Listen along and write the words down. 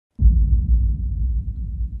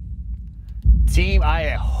Team,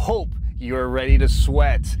 I hope you are ready to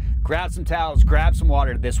sweat. Grab some towels, grab some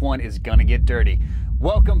water. This one is gonna get dirty.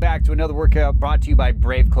 Welcome back to another workout brought to you by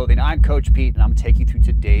Brave Clothing. I'm Coach Pete and I'm taking you through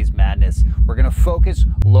today's madness. We're gonna focus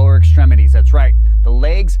lower extremities. That's right. The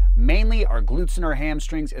legs, mainly our glutes and our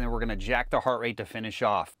hamstrings, and then we're gonna jack the heart rate to finish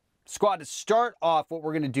off. Squat, to start off, what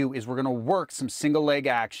we're gonna do is we're gonna work some single leg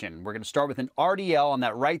action. We're gonna start with an RDL on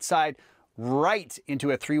that right side, right into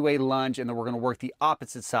a three-way lunge, and then we're going to work the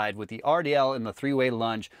opposite side with the RDL and the three-way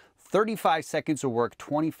lunge. 35 seconds of work,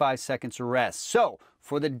 25 seconds of rest. So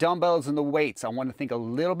for the dumbbells and the weights, I want to think a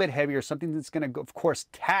little bit heavier, something that's going to, of course,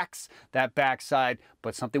 tax that backside,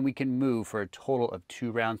 but something we can move for a total of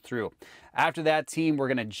 2 rounds through. After that, team, we're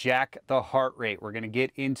going to jack the heart rate. We're going to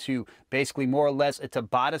get into basically more or less a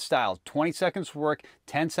Tabata style, 20 seconds of work,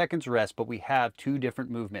 10 seconds rest, but we have 2 different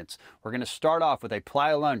movements. We're going to start off with a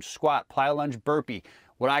plyo lunge squat, plyo lunge burpee,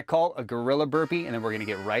 what I call a gorilla burpee, and then we're going to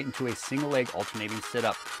get right into a single leg alternating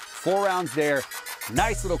sit-up. 4 rounds there.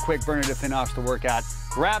 Nice little quick burner to finish off the workout.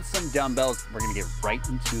 Grab some dumbbells. We're going to get right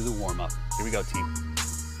into the warm-up. Here we go, team.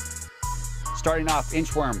 Starting off,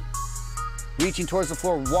 inchworm. Reaching towards the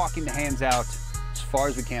floor, walking the hands out as far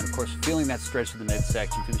as we can. Of course, feeling that stretch to the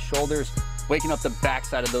midsection, to the shoulders, waking up the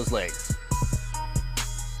backside of those legs.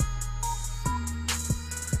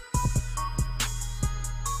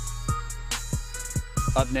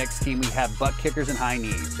 Up next, team, we have butt kickers and high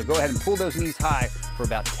knees. So go ahead and pull those knees high for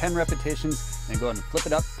about 10 repetitions, and then go ahead and flip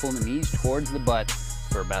it up, pulling the knees towards the butt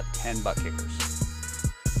for about 10 butt kickers.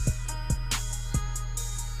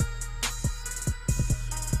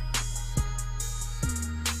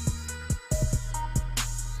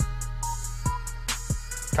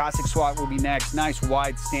 Cossack Squat will be next. Nice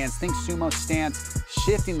wide stance. Think sumo stance,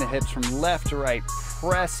 shifting the hips from left to right,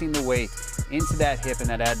 pressing the weight into that hip and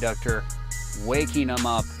that adductor, waking them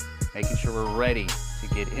up, making sure we're ready to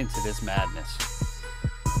get into this madness.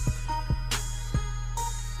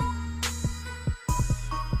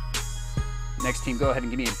 Next, team, go ahead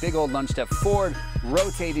and give me a big old lunge step forward,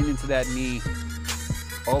 rotating into that knee,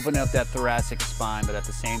 opening up that thoracic spine, but at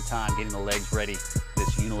the same time, getting the legs ready for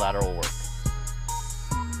this unilateral work.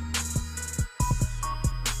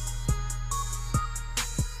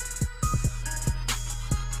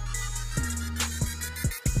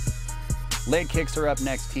 Leg kicks are up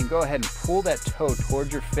next, team. Go ahead and pull that toe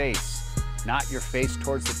towards your face, not your face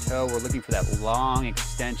towards the toe. We're looking for that long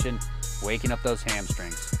extension, waking up those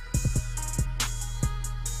hamstrings.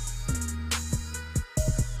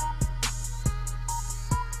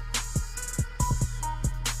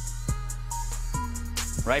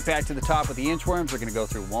 Right back to the top with the inchworms. We're going to go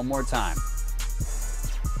through one more time.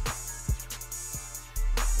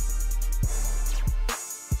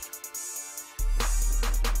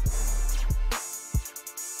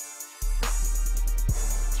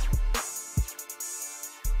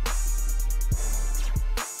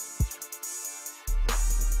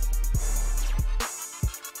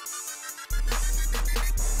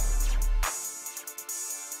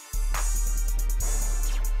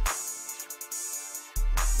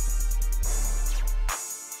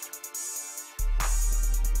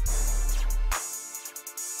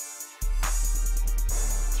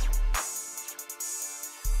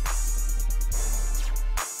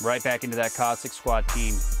 Right back into that Cossack Squat,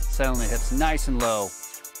 team. Settling the hips nice and low.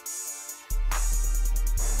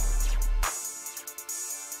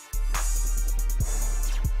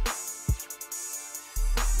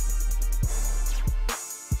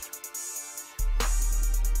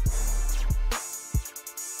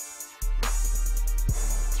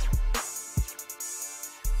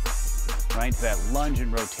 Right into that lunge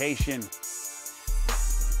and rotation.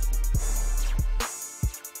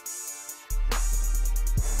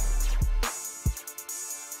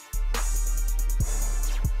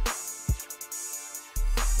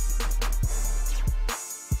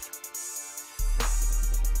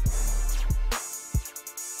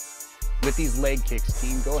 With these leg kicks,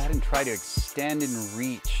 team, go ahead and try to extend and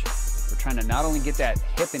reach. We're trying to not only get that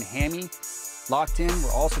hip and hammy locked in,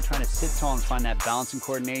 we're also trying to sit tall and find that balance and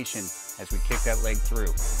coordination as we kick that leg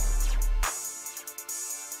through.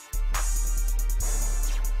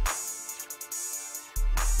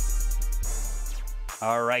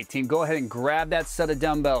 All right, team, go ahead and grab that set of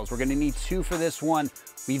dumbbells. We're gonna need 2 for this one.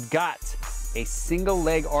 We've got a single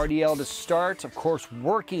leg RDL to start, of course,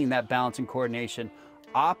 working that balance and coordination.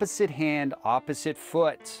 Opposite hand, opposite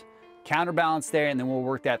foot. Counterbalance there, and then we'll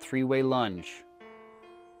work that three-way lunge.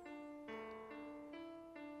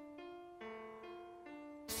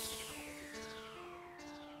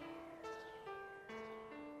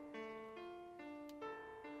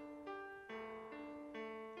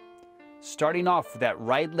 Starting off with that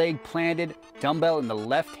right leg planted, dumbbell in the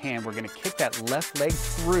left hand. We're gonna kick that left leg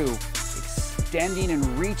through, extending and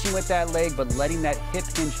reaching with that leg, but letting that hip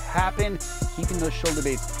hinge happen, keeping those shoulder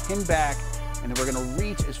blades pinned back, and then we're gonna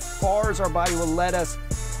reach as far as our body will let us,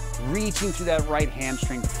 reaching through that right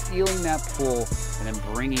hamstring, feeling that pull, and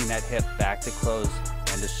then bringing that hip back to close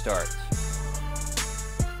and to start.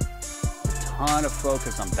 A ton of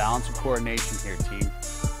focus on balance and coordination here, team.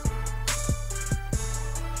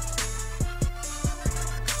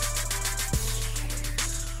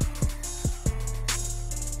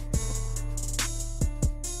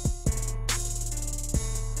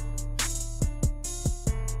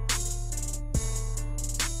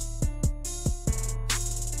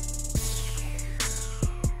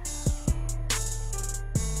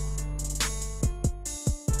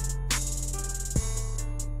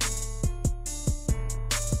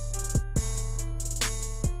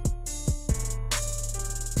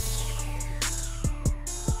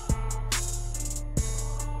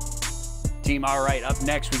 Team, all right, up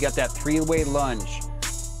next, we got that three-way lunge.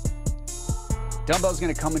 Dumbbell's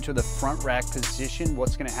gonna come into the front rack position.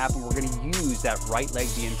 What's gonna happen, we're gonna use that right leg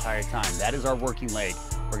the entire time. That is our working leg.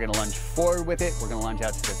 We're gonna lunge forward with it, we're gonna lunge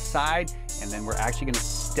out to the side, and then we're actually gonna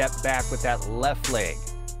step back with that left leg.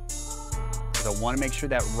 Because I wanna make sure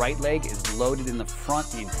that right leg is loaded in the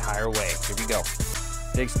front the entire way. Here we go.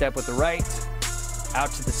 Big step with the right,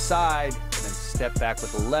 out to the side, and then step back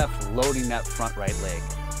with the left, loading that front right leg.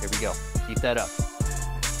 Here we go. Keep that up.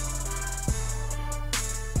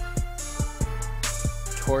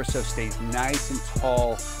 Torso stays nice and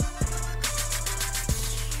tall.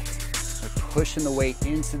 We're pushing the weight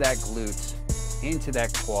into that glute, into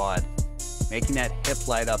that quad, making that hip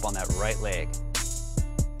light up on that right leg.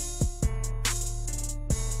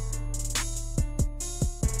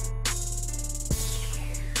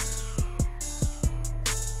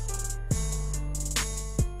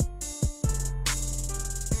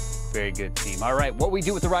 Very good, team. All right, what we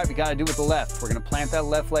do with the right, we gotta do with the left. We're gonna plant that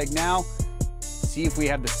left leg now. See if we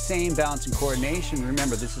have the same balance and coordination.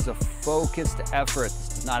 Remember, this is a focused effort. This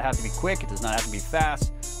does not have to be quick. It does not have to be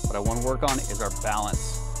fast. What I wanna work on is our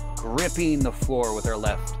balance. Gripping the floor with our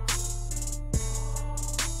left.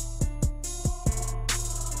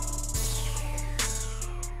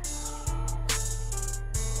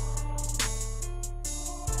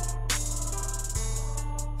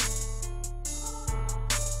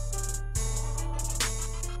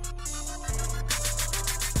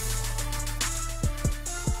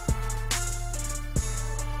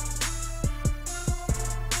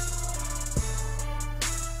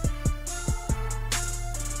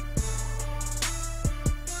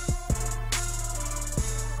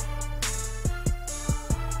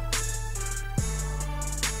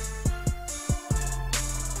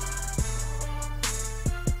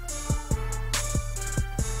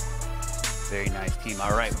 Very nice, team.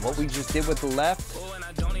 All right, what we just did with the left,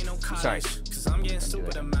 sorry.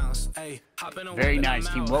 Very nice,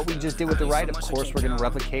 team. What we just did with the right, of course, we're gonna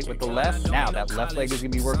replicate with the left. Now, that left leg is gonna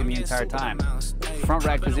be working the entire time. Front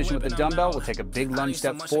rack position with the dumbbell, we'll take a big lunge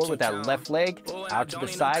step forward with that left leg, out to the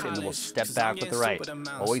side, and then we'll step back with the right.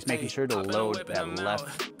 Always making sure to load that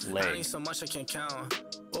left leg.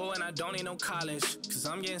 Oh, and I don't need no college, cause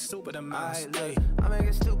I'm getting stupid amounts. I'm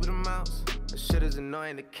making stupid amounts. The shit is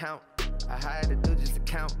annoying to count. I hired a dude just to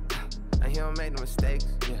count. And he don't make no mistakes.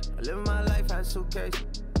 Yeah, I live my life out of suitcase.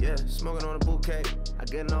 Yeah, smoking on a bouquet. I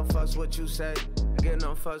get no fucks what you say. I get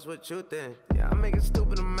no fucks what you think. Yeah, I'm making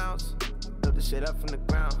stupid amounts. Build the shit up from the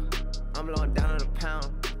ground. I'm blowing down on a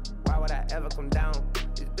pound. Why would I ever come down?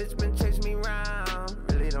 This bitch been chasing me round.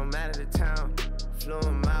 Really don't matter the town. Flew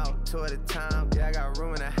him out, 2 at a time. Yeah, I got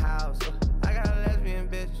room in the house. I got a lesbian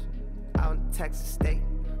bitch out in Texas State.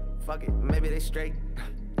 Fuck it, maybe they straight.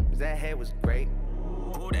 Cause that head was great.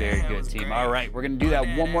 Very good, team. All right, we're gonna do that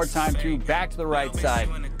one more time too. Back to the right side.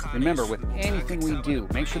 Remember, with anything we do,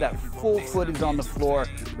 make sure that full foot is on the floor.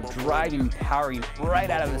 We're driving, powering right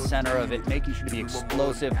out of the center of it, making sure to be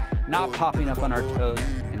explosive, not popping up on our toes,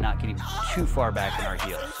 and not getting too far back in our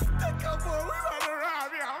heels.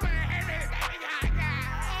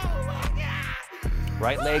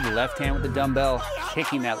 Right leg, left hand with the dumbbell,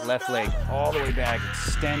 kicking that left leg all the way back,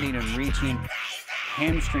 extending and reaching.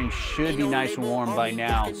 Hamstring should be nice and warm by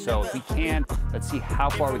now, so if we can, let's see how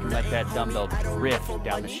far we can let that dumbbell drift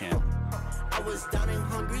down the shin. I was down and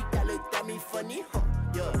hungry, that looked at me funny, huh?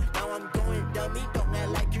 Yeah, now I'm going dummy, don't act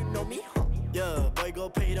like you know me, huh? Yeah, boy, go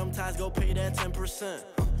pay them ties, go pay that 10%.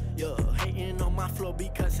 Yeah, hating on my flow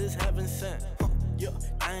because it's heaven sent. Yeah,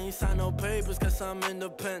 I ain't signed no papers cause I'm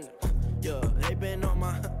independent. Yeah, they been on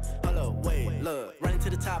my, hello, wait, look, running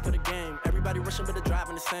to the top of the game. Everybody rushing but the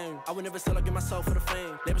driving the same. I would never sell or get myself for the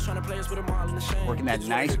fame. They was trying to play us with a mile in the shame. Working that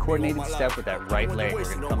nice coordinated step with that right leg. We're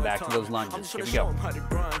gonna come back to those lunges. Here we go.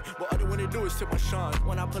 What other when they do is tip my shine.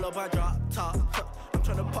 When I pull up, I drop top. I'm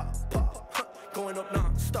trying to pop, going up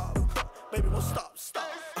non-stop. Baby, won't stop.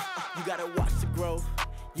 You gotta watch the growth.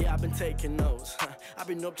 Yeah, I've been taking notes. I've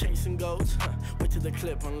been up chasing goats. Wait till the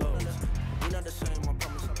clip unloads. We're not the same, I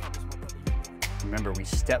promise. Remember, we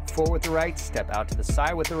step forward with the right, step out to the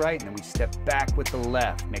side with the right, and then we step back with the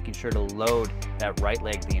left, making sure to load that right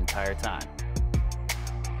leg the entire time.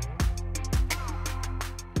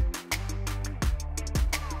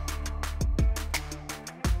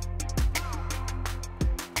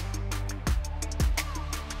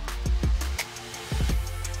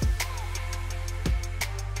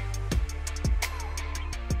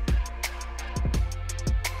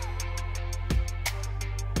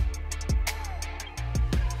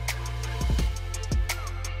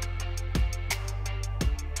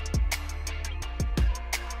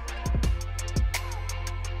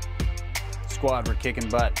 Squad, we're kicking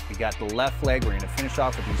butt. We got the left leg. We're gonna finish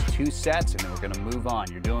off with these 2 sets and then we're gonna move on.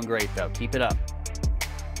 You're doing great though. Keep it up.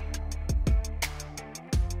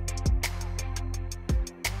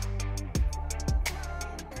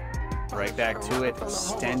 Right back to it,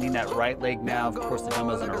 extending that right leg now. Of course, the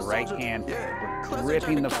dumbbell's in our right hand. We're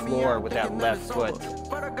gripping the floor with that left foot.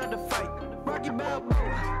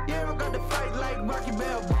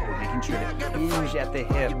 Making sure to hinge at the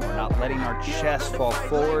hip. We're not letting our chest fall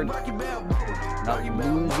forward. Not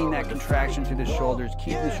losing that contraction through the shoulders.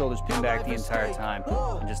 Keeping the shoulders pinned back the entire time.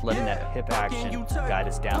 And just letting that hip action guide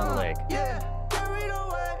us down the leg.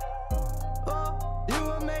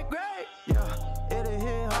 It'll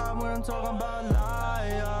hit hard when I'm talking about lie.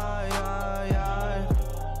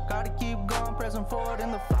 Gotta keep going, pressing forward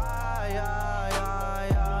in the fire.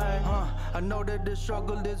 I know that the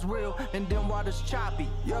struggle is real, and then water's choppy.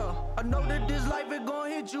 Yeah, I know that this life is gonna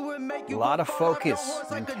hit you and make you. A lot of focus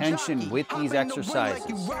and intention with these exercises.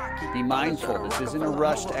 Be mindful, this isn't a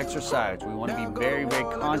rushed exercise. We want to be very, very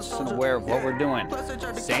conscious and aware of what we're doing.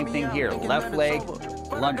 Same thing here, left leg,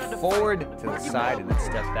 lunge forward to the side, and then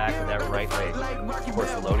step back with that right leg. Of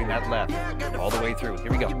course, loading that left all the way through.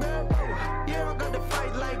 Here we go.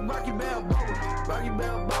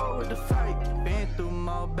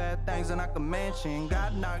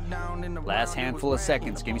 Last handful of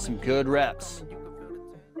seconds, give me some good reps.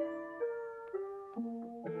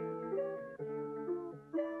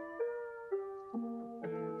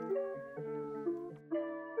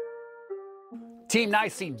 Team,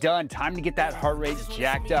 nicely done. Time to get that heart rate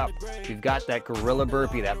jacked up. We've got that gorilla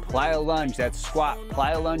burpee, that plyo lunge, that squat,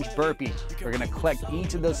 plyo lunge burpee. We're gonna collect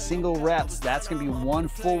each of those single reps. That's gonna be one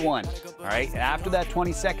full one. All right, and after that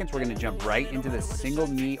 20 seconds, we're gonna jump right into the single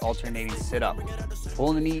knee alternating sit-up.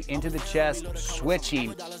 Pulling the knee into the chest,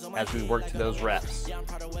 switching as we work to those reps.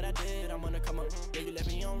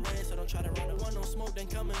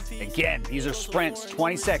 Again, these are sprints,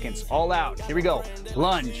 20 seconds, all out. Here we go.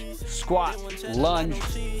 Lunge, squat, lunge,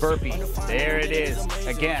 burpee. There it is.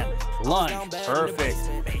 Again, lunge, perfect.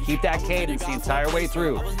 Keep that cadence the entire way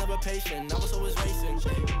through.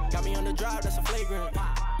 Got me on the drive, that's a flagrant.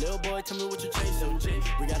 Little boy, tell me what you chasing.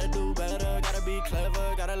 We gotta do better, gotta be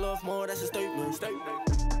clever, gotta love more, that's a statement.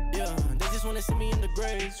 Yeah, they just wanna see me in the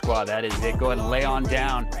grave. Squad, that is it. Go ahead and lay on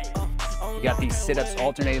down. You got these sit-ups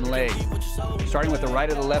alternating leg. Starting with the right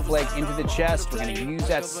or the left leg into the chest. We're gonna use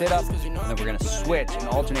that sit-up, and then we're gonna switch and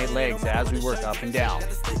alternate legs as we work up and down.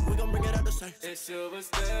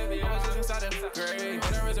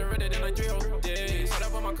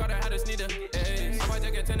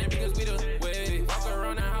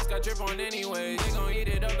 Drip on anyway, they gon' eat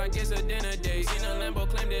it up like it's a dinner day. Seen a Lambo,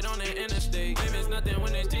 claimed it on the interstate. Fame is nothing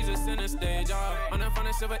when it's Jesus in the stage. On the front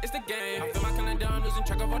and silver, it's the game. I feel my calendar, I'm losing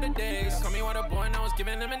track of all the days. Call me water boy, and I was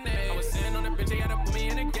giving them a name. I was sitting on the bench, they had to put me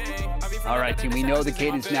in a game. All right, team, we know the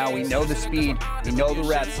cadence now. We know the speed. We know the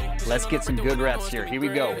reps. Let's get some good reps here. Here we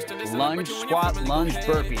go. Lunge, squat, lunge,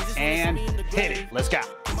 burpee, and hit it. Let's go.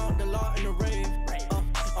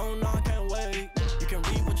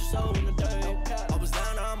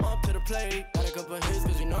 Got a couple hits,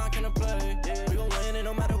 cause you know I cannot play. We gon' win it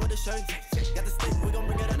no matter what the shirt. Got the stick, we gon'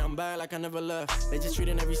 bring it, and I'm back like I never left. They just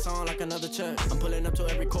treating every song like another check. I'm pulling up to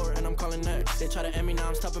every court and I'm calling next. They try to end me, now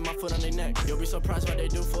I'm stopping my foot on their neck. You'll be surprised what they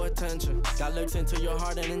do for attention. God looks into your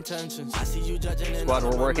heart and intentions. I see you judging. Squad,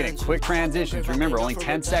 we're working in quick transitions. Remember, only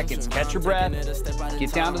 10 seconds. Catch your breath.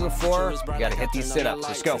 Get down to the floor. You gotta hit these sit-ups.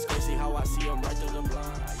 Let's go.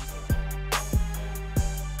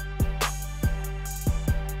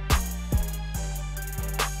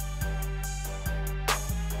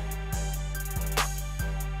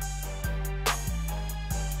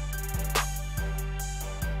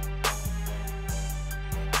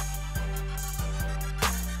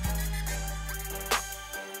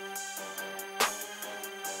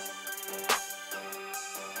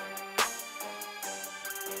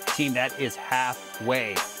 Team, that is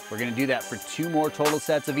halfway. We're gonna do that for 2 more total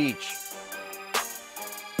sets of each.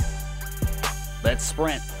 Let's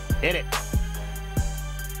sprint. Hit it.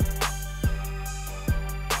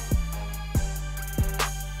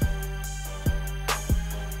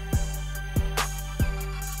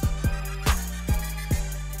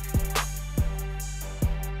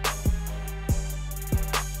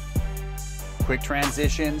 Quick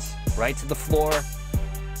transitions, right to the floor.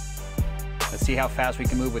 Let's see how fast we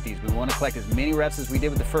can move with these. We want to collect as many reps as we did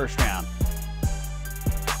with the first round.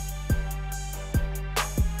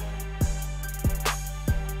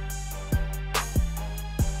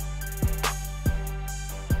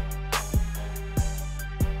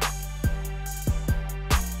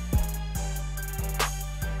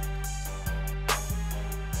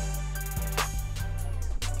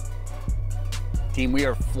 Team, we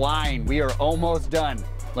are flying. We are almost done.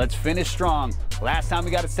 Let's finish strong. Last time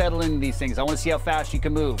we got to settle into these things. I want to see how fast you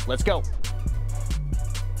can move. Let's go.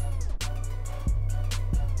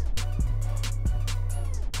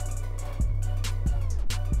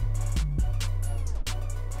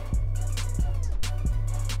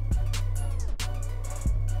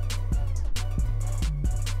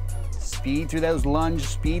 Speed through those lunges,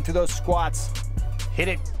 speed through those squats. Hit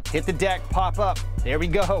it, hit the deck, pop up. There we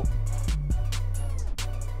go.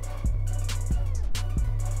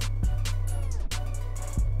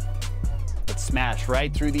 Smash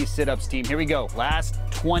right through these sit-ups, team. Here we go. Last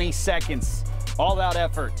 20 seconds. All out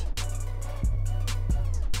effort.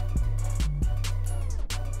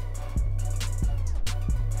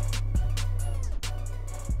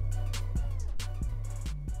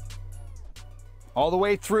 All the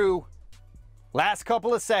way through. Last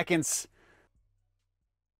couple of seconds.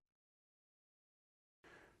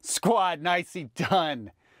 Squat, nicely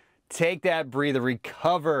done. Take that breather,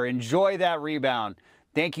 recover, enjoy that rebound.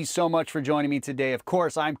 Thank you so much for joining me today. Of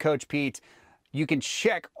course, I'm Coach Pete. You can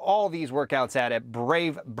check all these workouts out at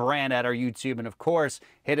Brave Brand at our YouTube. And of course,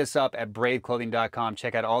 hit us up at braveclothing.com.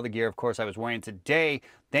 Check out all the gear, of course, I was wearing today.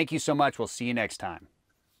 Thank you so much. We'll see you next time.